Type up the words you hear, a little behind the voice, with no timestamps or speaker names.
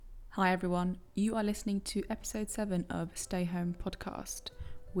Hi everyone, you are listening to episode 7 of Stay Home Podcast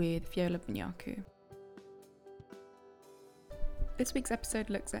with Fiola Bunyaku. This week's episode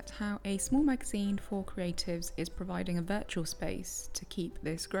looks at how a small magazine for creatives is providing a virtual space to keep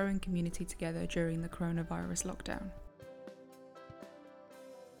this growing community together during the coronavirus lockdown.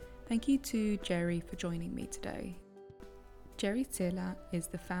 Thank you to Jerry for joining me today. Jerry Tsela is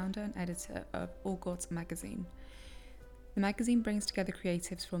the founder and editor of Orgot magazine. The magazine brings together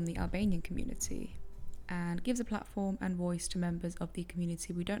creatives from the Albanian community and gives a platform and voice to members of the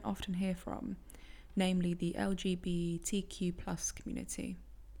community we don't often hear from, namely the LGBTQ+ community.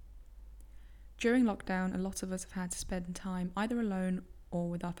 During lockdown, a lot of us have had to spend time either alone or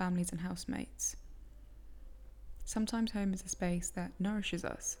with our families and housemates. Sometimes home is a space that nourishes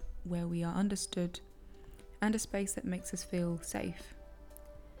us, where we are understood, and a space that makes us feel safe.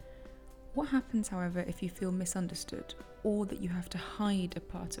 What happens, however, if you feel misunderstood or that you have to hide a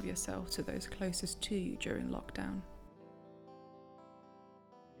part of yourself to those closest to you during lockdown?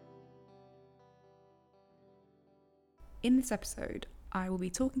 In this episode, I will be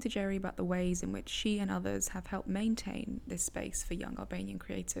talking to Jerry about the ways in which she and others have helped maintain this space for young Albanian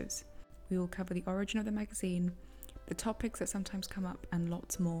creatives. We will cover the origin of the magazine, the topics that sometimes come up, and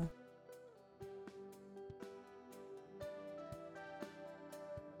lots more.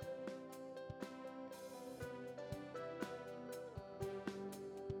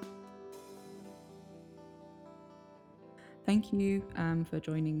 Thank you for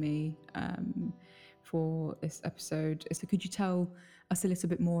joining me for this episode. So could you tell us a little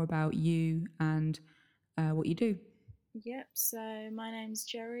bit more about you and what you do? Yep, so my name's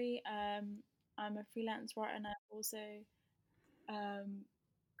Jerry. I'm a freelance writer and I've also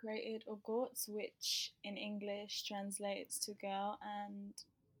created Orgots, which in English translates to girl, and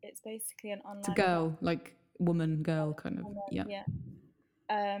it's basically an It's a online girl, like woman, girl, kind of. platform. Yeah.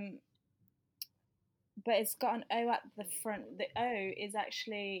 Yeah. Um, but it's got an O at the front. The O is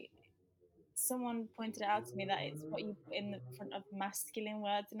actually, someone pointed it out to me that it's what you put in the front of masculine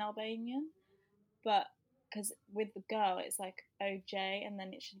words in Albanian, but because with the girl it's like OJ and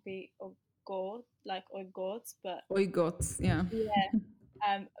then it should be Ogod, like Ogod, but Oigots, yeah. yeah.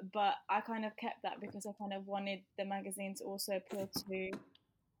 But I kind of kept that because I kind of wanted the magazine to also appeal to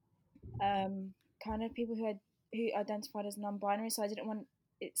kind of people who identified as non-binary. So I didn't want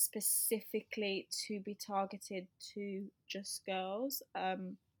it specifically to be targeted to just girls.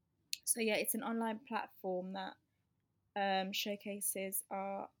 So yeah, it's an online platform that showcases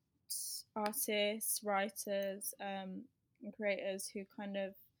artists, writers, and creators who kind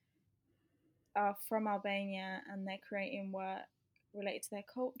of are from Albania and they're creating work related to their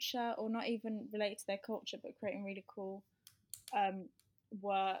culture, or not even related to their culture, but creating really cool um,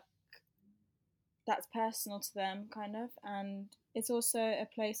 work that's personal to them, kind of. And it's also a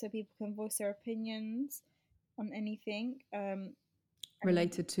place where people can voice their opinions on anything. And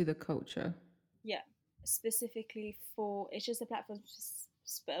Related to the culture. yeah, specifically for, it's just a platform,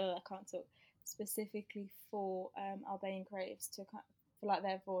 I can't talk, specifically for Albanian creatives to for like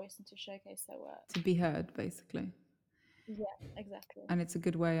their voice and to showcase their work. To be heard, basically. Yeah, exactly. And it's a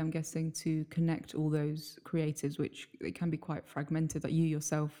good way, I'm guessing, to connect all those creatives, which it can be quite fragmented. Like you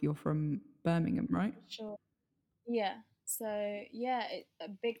yourself, you're from Birmingham, right? Sure. Yeah. So yeah, a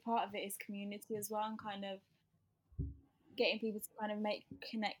big part of it is community as well, and kind of getting people to kind of make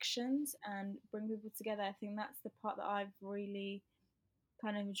connections and bring people together. I think that's the part that I've really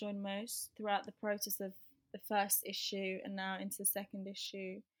kind of enjoyed most throughout the process of the first issue and now into the second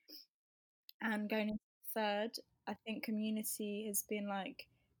issue and going into the third. I think community has been like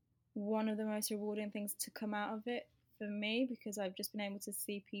one of the most rewarding things to come out of it for me, because I've just been able to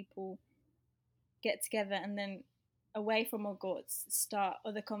see people get together and then away from our goals start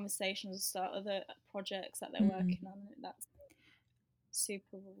other conversations, start other projects that they're working on. That's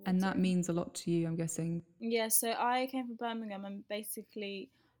super And that rewarding. means a lot to you, I'm guessing. Yeah, so I came from Birmingham and basically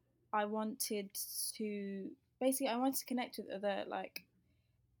I wanted I wanted to connect with other like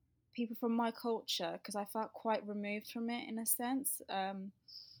people from my culture because I felt quite removed from it in a sense. There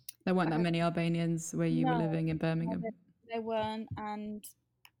weren't Like that many Albanians where you were no, living in no, Birmingham. they weren't, and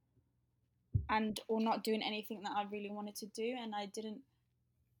or not doing anything that I really wanted to do, and I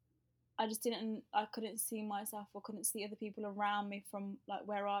couldn't see myself or couldn't see other people around me from like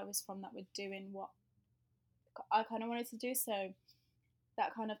where I was from that were doing what I kind of wanted to do. So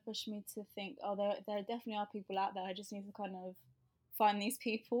that kind of pushed me to think, oh, there definitely are people out there. I just need to kind of find these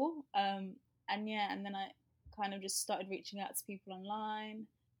people. And yeah, and then I kind of just started reaching out to people online.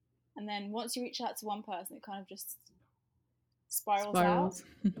 And then once you reach out to one person, it kind of just spirals out. Spirals.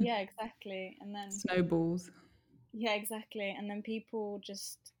 Yeah, exactly. And then Snowballs. yeah, exactly. And then people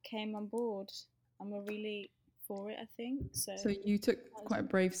just came on board and were really for it, I think. So So you took that was quite a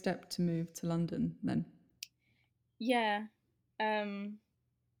brave step to move to London then. yeah. Um,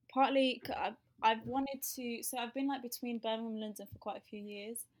 partly I've wanted to. So I've been like between Birmingham and London for quite a few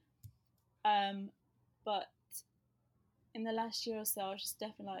years. But in the last year or so, I was just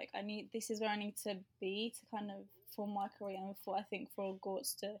definitely like, I need. This is where I need to be to kind of form my career, and for I think for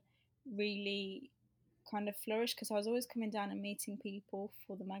Gorts to really kind of flourish, because I was always coming down and meeting people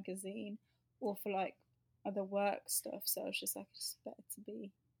for the magazine or for like other work stuff. So I was just like, it's better to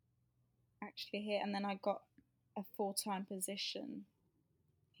be actually here. And then I got a full-time position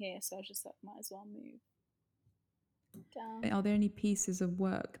here, so I was just like, might as well move down. Are there any pieces of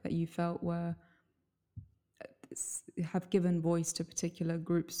work that you felt were have given voice to particular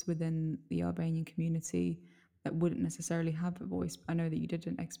groups within the Albanian community that wouldn't necessarily have a voice? I know that you did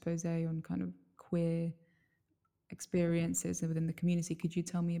an expose on kind of queer experiences within the community. Could you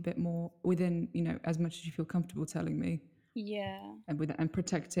tell me a bit more within, as much as you feel comfortable telling me, Yeah, and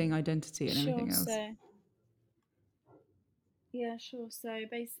protecting identity and sure. everything else? So yeah, sure. So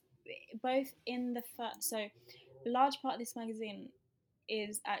both in the first, so a large part of this magazine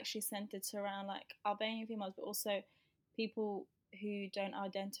is actually centered around like Albanian females, but also people who don't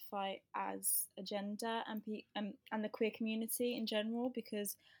identify as a gender, and the queer community in general,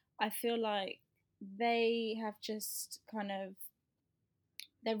 because I feel like they have just kind of,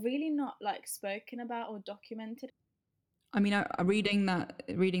 they're really not like spoken about or documented. I mean, reading that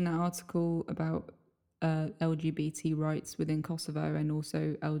article about LGBT rights within Kosovo and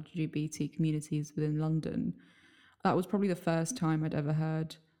also LGBT communities within London, that was probably the first time I'd ever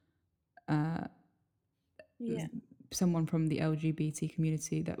heard uh, Yeah, someone from the LGBT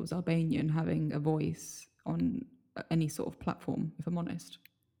community that was Albanian having a voice on any sort of platform, if I'm honest.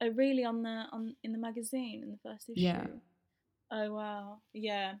 really on the on in the magazine in the first Yeah. issue. Oh wow,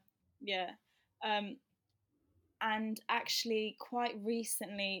 yeah, yeah. Um, and actually, quite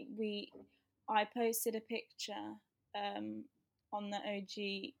recently, I posted a picture um, on the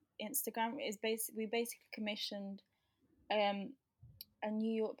OG Instagram. We basically commissioned um, a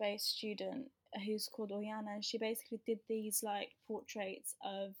New York-based student who's called Oyana, and she basically did these like portraits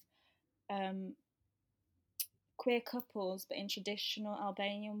of um, queer couples, but in traditional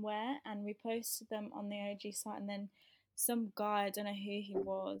Albanian wear, and we posted them on the OG site. And then some guy, I don't know who he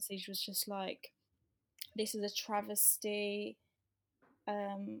was just like, "This is a travesty.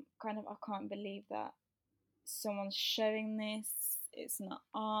 Kind of, I can't believe that someone's showing this. It's not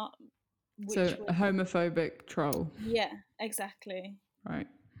art," which So a was, homophobic troll, yeah, exactly. right?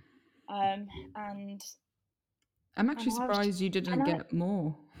 Um, and I'm and actually I was, surprised you and didn't get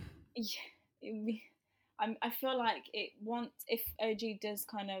more. yeah, I feel like it once if OG does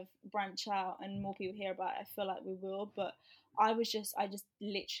kind of branch out and more people hear about it, I feel like we will. But I just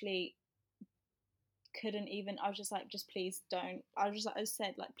literally couldn't even. I was just like, just please don't. I was just like, I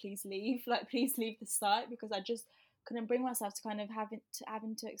said, like, please leave, like, please leave the site, because I just couldn't bring myself to kind of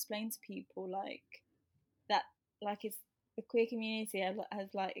having to explain to people like that, like it's the queer community has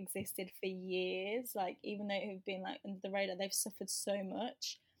like existed for years, like even though it have been like under the radar, they've suffered so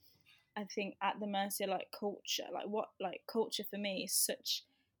much. I think at the mercy of like culture, like culture for me is such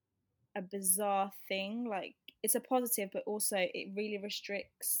a bizarre thing. Like it's a positive, but also it really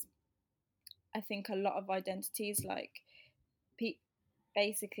restricts, I think, a lot of identities. Like pe-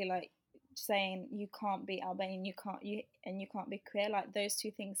 basically like saying you can't be Albanian, you can't be queer. Like those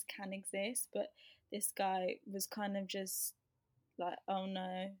two things can exist, but this guy was kind of just like, oh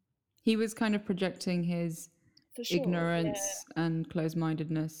no, He was kind of projecting his for sure, yeah, ignorance and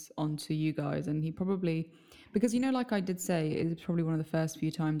closed-mindedness onto you guys, and he probably, because like I did say, it's probably one of the first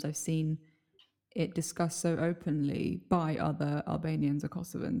few times I've seen it discussed so openly by other Albanians or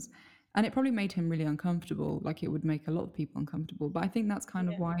Kosovans, and it probably made him really uncomfortable, like it would make a lot of people uncomfortable. But I think that's kind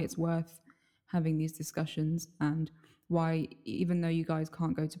of yeah, why it's worth having these discussions, and why, even though you guys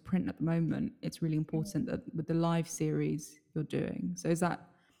can't go to print at the moment, it's really important that with the live series you're doing. So is that,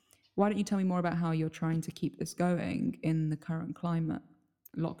 why don't you tell me more about how you're trying to keep this going in the current climate,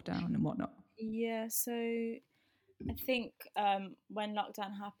 lockdown and whatnot? yeah. So I think when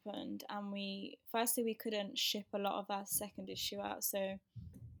lockdown happened and we couldn't ship a lot of our second issue out, so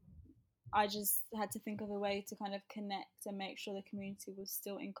I just had to think of a way to kind of connect and make sure the community was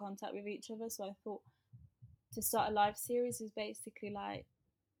still in contact with each other. So I thought to start a live series is basically like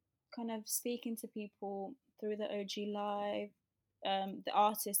kind of speaking to people through the OG Live, the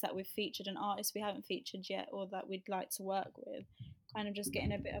artists that we've featured and artists we haven't featured yet or that we'd like to work with, kind of just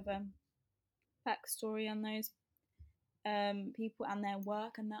getting a bit of a backstory on those people and their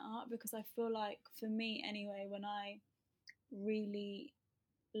work and their art, because I feel like, for me anyway, when I really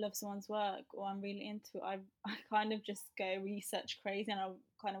love someone's work or I'm really into it, I kind of just go research crazy, and I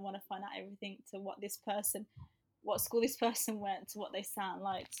kind of want to find out everything to what school this person went to, what they sound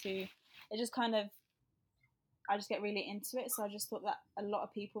like, to it just kind of, I just get really into it. So I just thought that a lot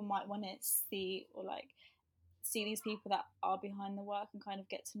of people might want to see, or like see these people that are behind the work and kind of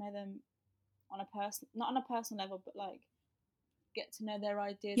get to know them on a person, not on a personal level, but like get to know their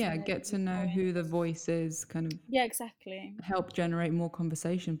ideas Yeah, and their get to know who the viewpoints. voice is, kind of Yeah, exactly. help generate more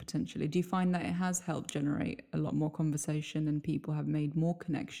conversation potentially. Do you find that it has helped generate a lot more conversation and people have made more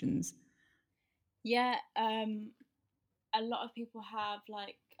connections? Yeah, a lot of people have,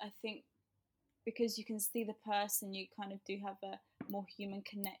 like, I think because you can see the person, you kind of do have a more human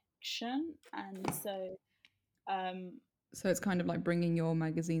connection, and so um, So it's kind of like bringing your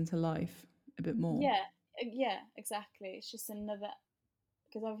magazine to life a bit more. yeah, yeah, exactly. It's just another,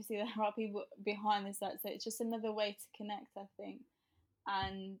 because obviously there are people behind this, like, so it's just another way to connect, I think,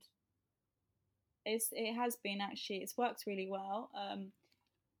 and it has been, actually, it's worked really well,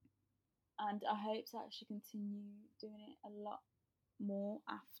 and I hope to actually continue doing it a lot more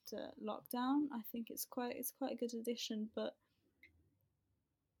after lockdown. I think it's quite a good addition, but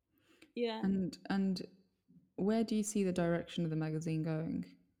yeah. And where do you see the direction of the magazine going?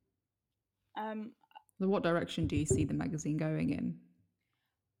 Um, What direction do you see the magazine going in?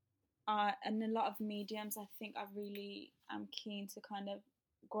 and a lot of mediums, I think I really am keen to kind of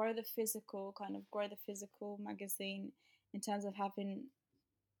grow the physical magazine in terms of having,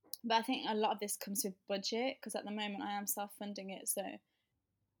 but I think a lot of this comes with budget, because at the moment I am self-funding it. So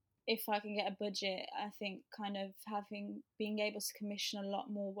if I can get a budget, I think kind of being able to commission a lot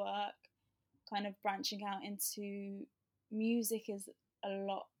more work, kind of branching out into music a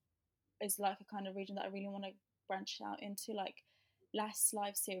lot is like a kind of region that I really want to branch out into. Like, last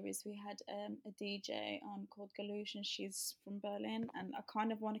live series we had a DJ on called Galush, and she's from Berlin, and I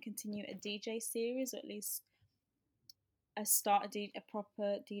kind of want to continue a DJ series, or at least a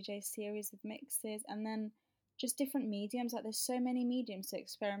proper DJ series with mixes, and then just different mediums. Like, there's so many mediums to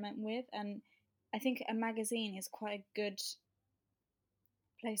experiment with, and I think a magazine is quite a good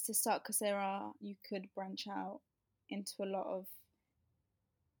place to start, because you could branch out into a lot of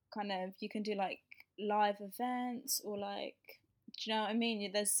kind of, you can do like live events, or like, do you know what I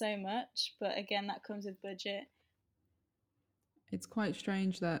mean? There's so much, but again, that comes with budget. It's quite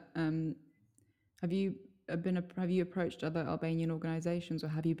strange that have you have you approached other Albanian organisations, or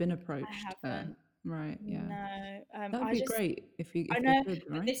have you been I approached? haven't. Right, yeah, No, that would I be just great if I they know, could,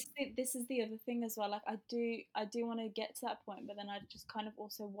 but right? this is the other thing as well. Like, I do want to get to that point, but then I just kind of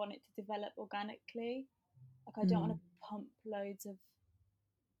also want it to develop organically. Like, I don't want Mm. to pump loads of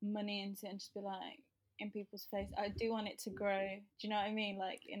money into it and just be like in people's face. I do want it to grow. Do you know what I mean?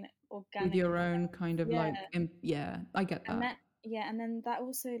 Like, in With organic. your own kind of Yeah, like, yeah, I get and that. and then that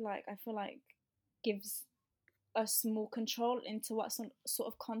also, like, I feel like gives us more control into what sort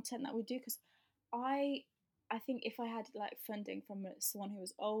of content that we do, because I I think if I had like funding from someone who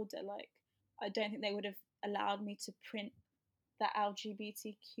was older, like, I don't think they would have allowed me to print that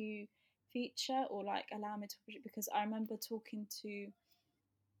LGBTQ feature, or like allow me to push it, because I remember talking to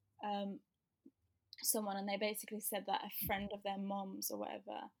um, someone, and they basically said that a friend of their mom's or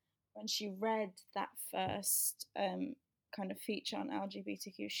whatever, when she read that first kind of feature on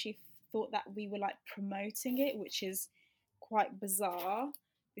LGBTQ, she thought that we were like promoting it, which is quite bizarre,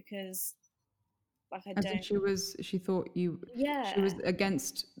 because like I As in don't. she thought she Yeah, was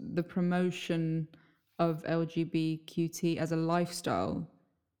against the promotion of LGBTQT as a lifestyle.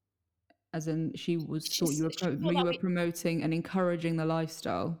 As in, thought she thought you that were promoting and encouraging the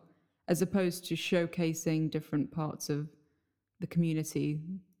lifestyle, as opposed to showcasing different parts of the community.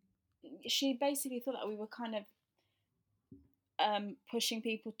 she basically thought that we were kind of pushing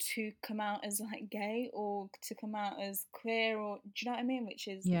people to come out as like gay, or to come out as queer, or do you know what I mean? Which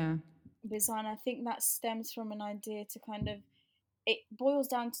is Yeah, bizarre. And I think that stems from an idea to kind of, it boils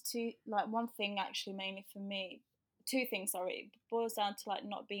down to like one thing, actually, mainly for me, two things. Sorry, it boils down to like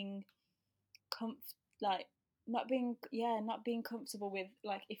not being like not being comfortable with,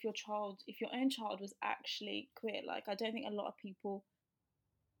 like, if your own child was actually queer. Like, I don't think a lot of people,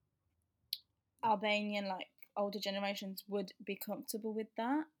 Albanian, like older generations, would be comfortable with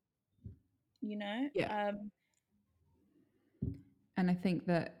that, you know. yeah, and I think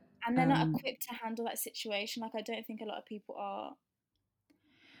that And they're not equipped to handle that situation. Like, I don't think a lot of people are.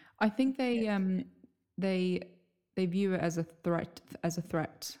 I think they they view it as a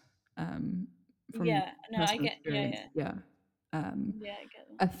threat um, from Yeah, no, I personal get. Yeah, experience. yeah. Yeah, Yeah, I get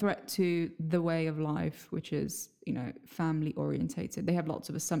that. a threat to the way of life, which is, family orientated. They have lots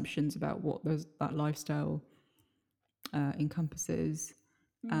of assumptions about what that lifestyle encompasses.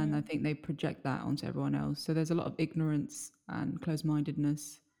 And I think they project that onto everyone else. So there's a lot of ignorance and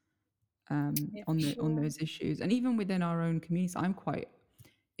closed-mindedness Yeah, for on sure. those issues. And even within our own communities, I'm quite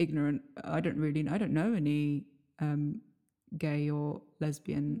ignorant. I don't know any gay or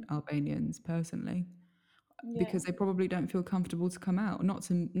lesbian Albanians personally, Yeah, because they probably don't feel comfortable to come out. Not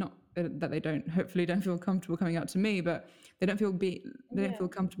that they hopefully don't feel comfortable coming out to me, but they don't yeah, feel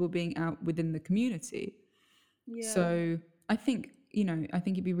comfortable being out within the community. yeah, So I think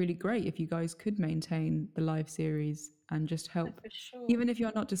it'd be really great if you guys could maintain the live series and just help, for sure. even if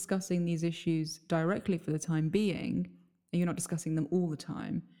you're not discussing these issues directly for the time being, and you're not discussing them all the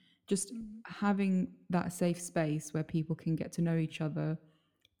time, just having that safe space where people can get to know each other,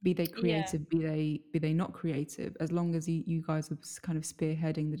 be they Yeah. creative, be they not creative, as long as you guys are kind of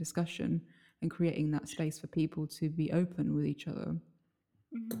spearheading the discussion and creating that space for people to be open with each other.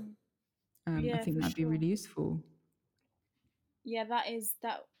 Hmm. I Yeah, think for that'd be sure. really useful. Yeah, that is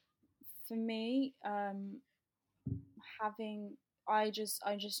that for me. Having I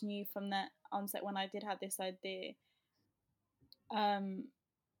just knew from that onset when I did have this idea. Um,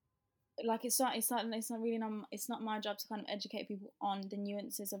 like it's not really it's not my job to kind of educate people on the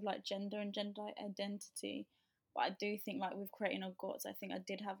nuances of like gender and gender identity. But I do think like with creating a gods, I think I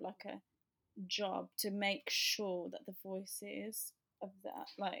did have like a job to make sure that the voices of that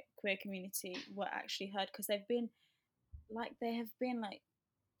like queer community were actually heard, because they have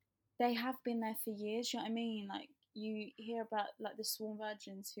been there for years. You know what I mean? Like you hear about like the sworn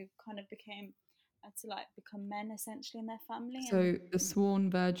virgins who kind of had to like become men essentially in their family, and So the sworn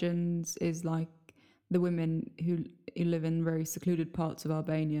virgins is like the women who live in very secluded parts of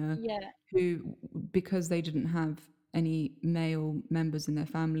Albania, yeah, who, because they didn't have any male members in their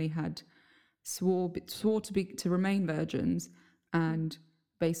family, had swore to remain virgins and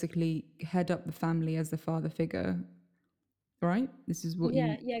basically head up the family as the father figure. Right? This is what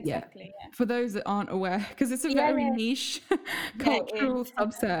yeah, you, yeah, yeah. exactly, yeah, For those that aren't aware, because it's a yeah, very yeah, niche yeah. It cultural is.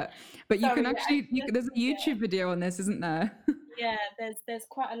 subset, but you can Sorry, yeah, actually, there's a yeah. YouTube video on this, isn't there? Yeah, there's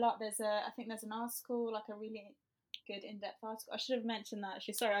quite a lot. I think there's an article, like a really good in-depth article. I should have mentioned that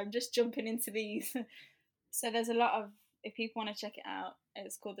actually. Sorry, I'm just jumping into these. So there's a lot of, if people want to check it out,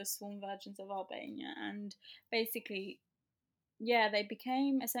 it's called the Sworn Virgins of Albania, and basically, yeah, they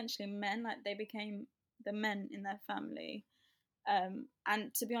became essentially men. Like they became the men in their family.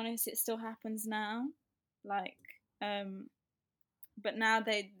 And to be honest, it still happens now. Like, but now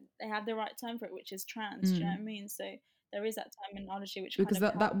they have the right term for it, which is trans. Do you know what I mean? So there is that terminology which kind Because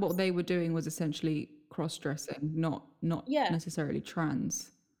of that what helps. they were doing was essentially cross-dressing, not Yeah, necessarily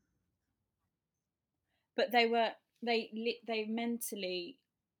trans. but they mentally,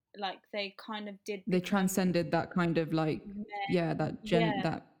 like they kind of did They become transcended that kind of like, men. yeah, Yeah,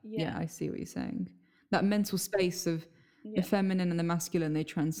 yeah, yeah, I see what you're saying. That mental space of the yeah. feminine and the masculine, they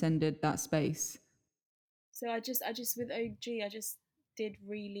transcended that space. So I just with OG, I just did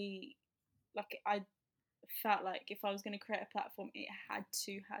really, like I felt like if I was going to create a platform, it had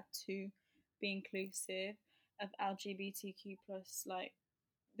to be inclusive of LGBTQ plus, like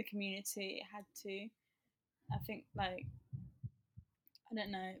the community. It had to. I think like I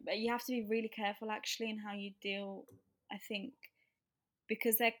don't know, but you have to be really careful actually in how you deal. I think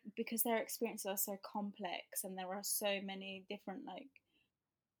because their experiences are so complex and there are so many different like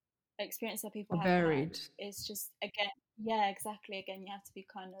experiences that people have had. Varied, It's just again, yeah, exactly. Again, you have to be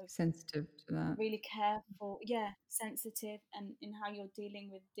kind of sensitive to that. really careful, yeah, sensitive, and in how you're dealing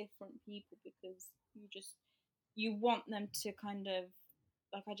with different people, because you want them to kind of,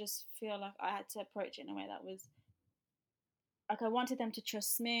 like, I just feel like I had to approach it in a way that was like I wanted them to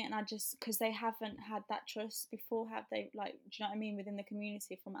trust me, and I just, because they haven't had that trust before, have they? Like, do you know what I mean? Within the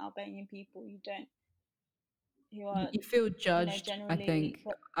community, from Albanian people, you don't, who are, You feel judged, I generally, think.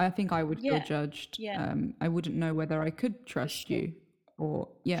 but I think I would feel yeah, judged. yeah, I wouldn't know whether I could for trust sure. you or,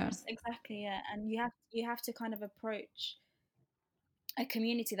 yeah. Trust, exactly, yeah, and you have to kind of approach a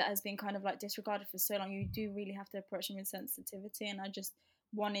community that has been kind of like disregarded for so long. You do really have to approach them with sensitivity, and I just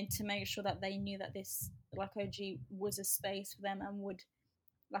wanted to make sure that they knew that this, like, OG was a space for them, and would,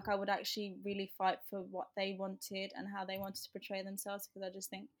 like, I would actually really fight for what they wanted and how they wanted to portray themselves, because I just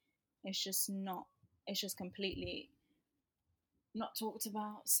think it's just not, it's just completely not talked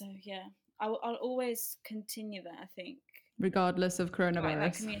about. So yeah, I'll always continue that, I think, Regardless of like that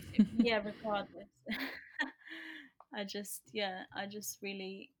coronavirus. community, yeah, regardless. I just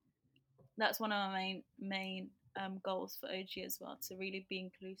really, that's one of my main goals for OG as well, to really be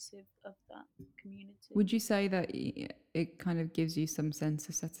inclusive of that community. Would you say that it kind of gives you some sense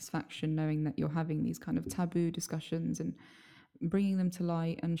of satisfaction knowing that you're having these kind of taboo discussions and bringing them to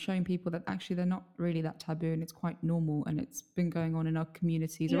light and showing people that actually they're not really that taboo and it's quite normal, and it's been going on in our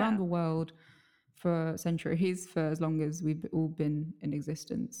communities around Yeah, the world for centuries, for as long as we've all been in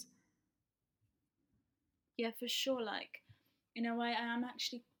existence? yeah, for sure. Like, in a way, I am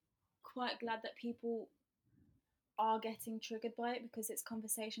actually quite glad that people are getting triggered by it, because it's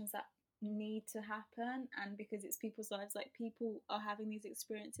conversations that need to happen, and because it's people's lives. Like, people are having these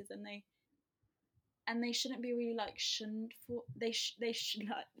experiences, and they shouldn't be really like shunned for. They should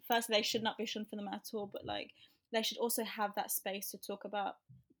like, firstly, they should not be shunned for them at all, but like they should also have that space to talk about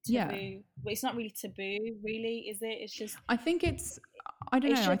Yeah, taboo. Well, it's not really taboo, really, is it? It's just I think I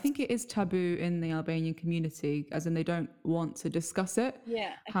don't it's know. I just think it is taboo in the Albanian community, as in they don't want to discuss it.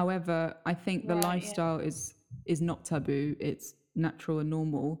 yeah, However, I think the right, yeah, lifestyle is not taboo. It's natural and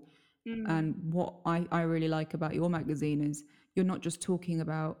normal. mm, And what I really like about your magazine is you're not just talking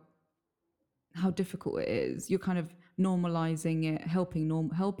about how difficult it is. You're kind of normalizing it, helping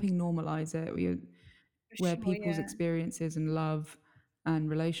normalize it, for where sure, people's yeah, experiences and love and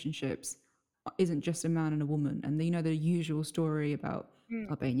relationships isn't just a man and a woman. And the usual story about mm,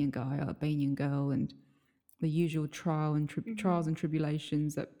 Albanian guy, Albanian girl, and the usual trials mm-hmm. and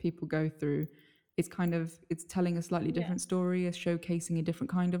tribulations that people go through. It's telling a slightly Yeah, different story, is showcasing a different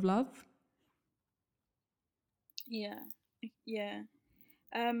kind of love. yeah, yeah.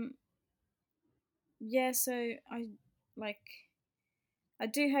 Um, yeah. So like, I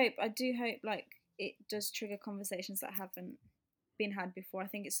do hope like it does trigger conversations that haven't been had before. I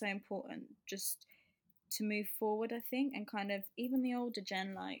think it's so important just to move forward, I think, and kind of even the older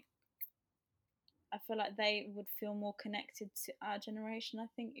gen, like I feel like they would feel more connected to our generation, I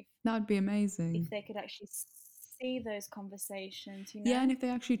think, That would be if amazing. they could actually see those conversations, Yeah, and if they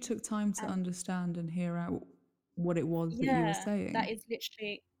actually took time to and understand and hear out what it was that you were yeah, that saying. is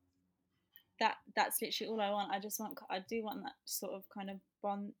literally that's literally all I want. I do want that sort of kind of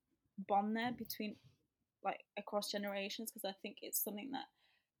bond there between, like, across generations, because I think it's something that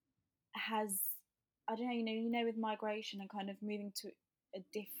has, I don't know, with migration and kind of moving to a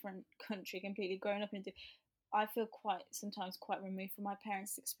different country completely, growing up in I feel sometimes quite removed from my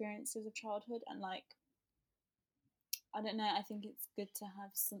parents' experiences of childhood, and like, I don't know, I think it's good to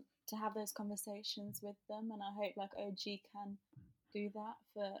have those conversations with them, and I hope like OG can do that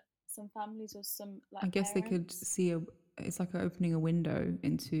for some families or some I like guess they could parents. see it's like opening a window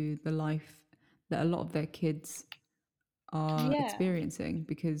into the life that a lot of their kids are Yeah. experiencing,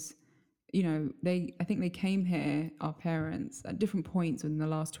 because I think they came here, our parents, at different points in the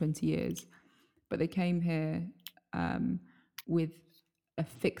last 20 years, but they came here with a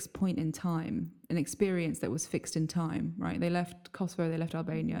fixed point in time, an experience that was fixed in time, right? They left Kosovo, they left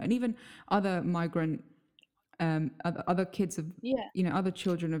Albania, Hmm. and even other migrant, other kids of, Yeah. other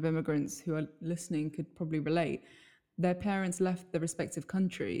children of immigrants who are listening could probably relate. Their parents left the respective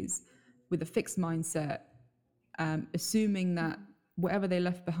countries with a fixed mindset, assuming that Hmm. whatever they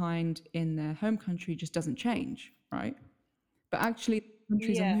left behind in their home country just doesn't change, right? But actually,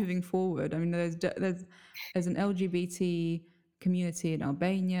 countries are Yeah. moving forward. I mean, there's an LGBT community in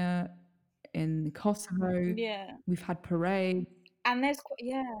Albania, in Kosovo. Yeah. We've had parades, And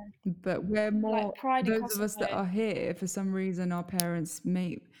yeah, but we're like more, pride in those of us that Kosovo. are here, for some reason, our parents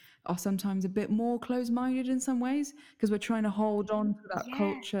are sometimes a bit more closed-minded in some ways, because we're trying to hold on to that Yeah.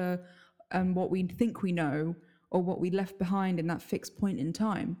 culture and what we think we know, or what we left behind in that fixed point in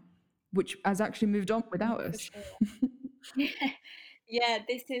time, which has actually moved on No, without for us. sure. Yeah,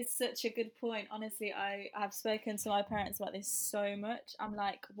 this is such a good point. Honestly, I've spoken to my parents about this so much. I'm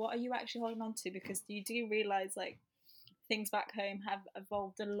like, what are you actually holding on to? Because you do realize like things back home have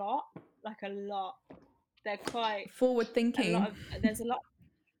evolved a lot, like a lot. They're quite Forward a lot thinking. of there's a lot.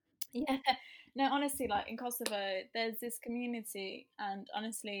 Yeah, no, honestly, like in Kosovo, there's this community, and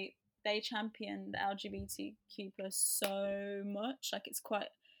honestly, they champion the LGBTQ plus so much. Like,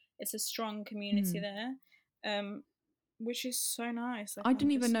 it's a strong community Hmm. there, which is so nice. Like, I I'm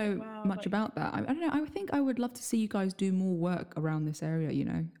didn't even just like, know wow, much like, about that. I don't know. I think I would love to see you guys do more work around this area.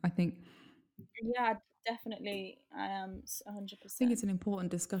 I yeah, definitely, I am think 100% it's an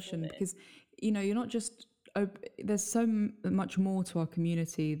important for discussion, this. because you're not just there's so much more to our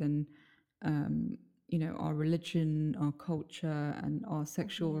community than um, our religion, our culture, and our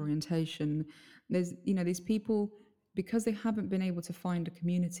sexual Hmm. orientation. There's these people, because they haven't been able to find a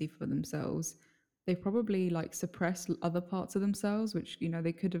community for themselves. They've probably like suppressed other parts of themselves, which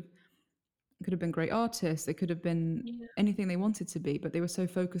they could have been great artists. They could have been Yeah. anything they wanted to be, but they were so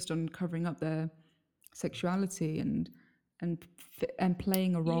focused on covering up their sexuality and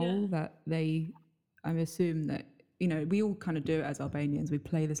playing a role that I assume that, you know, we all kind of do it as Albanians. We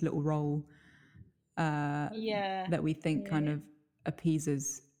play this little role that we think kind of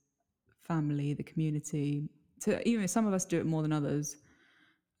appeases family, the community. Even some of us do it more than others,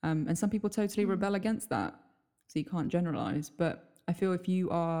 and some people totally rebel against that. So you can't generalize, but I feel if you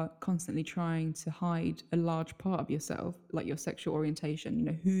are constantly trying to hide a large part of yourself, like your sexual orientation, you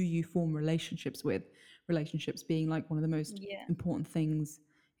know, who you form relationships with, relationships being like one of the most important things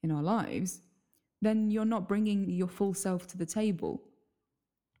in our lives, then you're not bringing your full self to the table.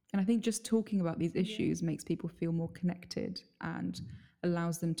 And I think just talking about these issues makes people feel more connected and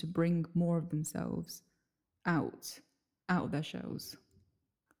allows them to bring more of themselves out of their shells,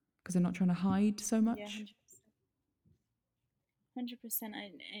 because they're not trying to hide so much. Yeah, 100%.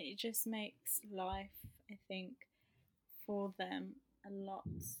 It just makes life, I think, for them a lot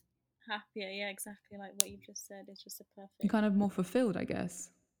happier. Yeah, exactly like what you've just said. It's just a perfect. You're kind of more fulfilled, I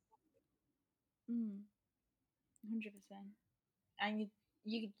guess. 100%. And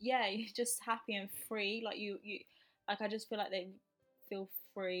you're just happy and free. Like you like, I just feel like they feel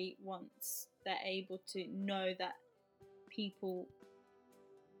free once they're able to know that people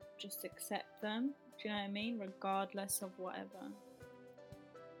just accept them. Do you know what I mean? Regardless of whatever.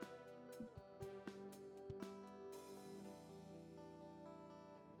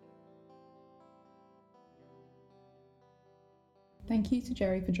 Thank you to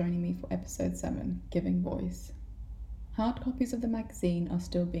Jerry for joining me for episode 7, Giving Voice. Hard copies of the magazine are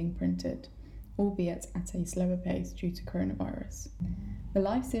still being printed, albeit at a slower pace due to coronavirus. The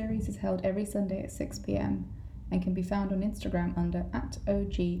live series is held every Sunday at 6 p.m. and can be found on Instagram under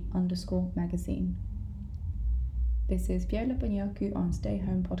 @OG_magazine. This is Viola Banyaku on Stay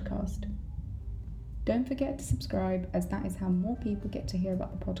Home Podcast. Don't forget to subscribe, as that is how more people get to hear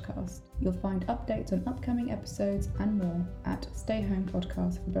about the podcast. You'll find updates on upcoming episodes and more at Stay Home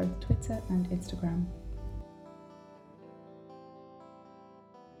Podcast for both Twitter and Instagram.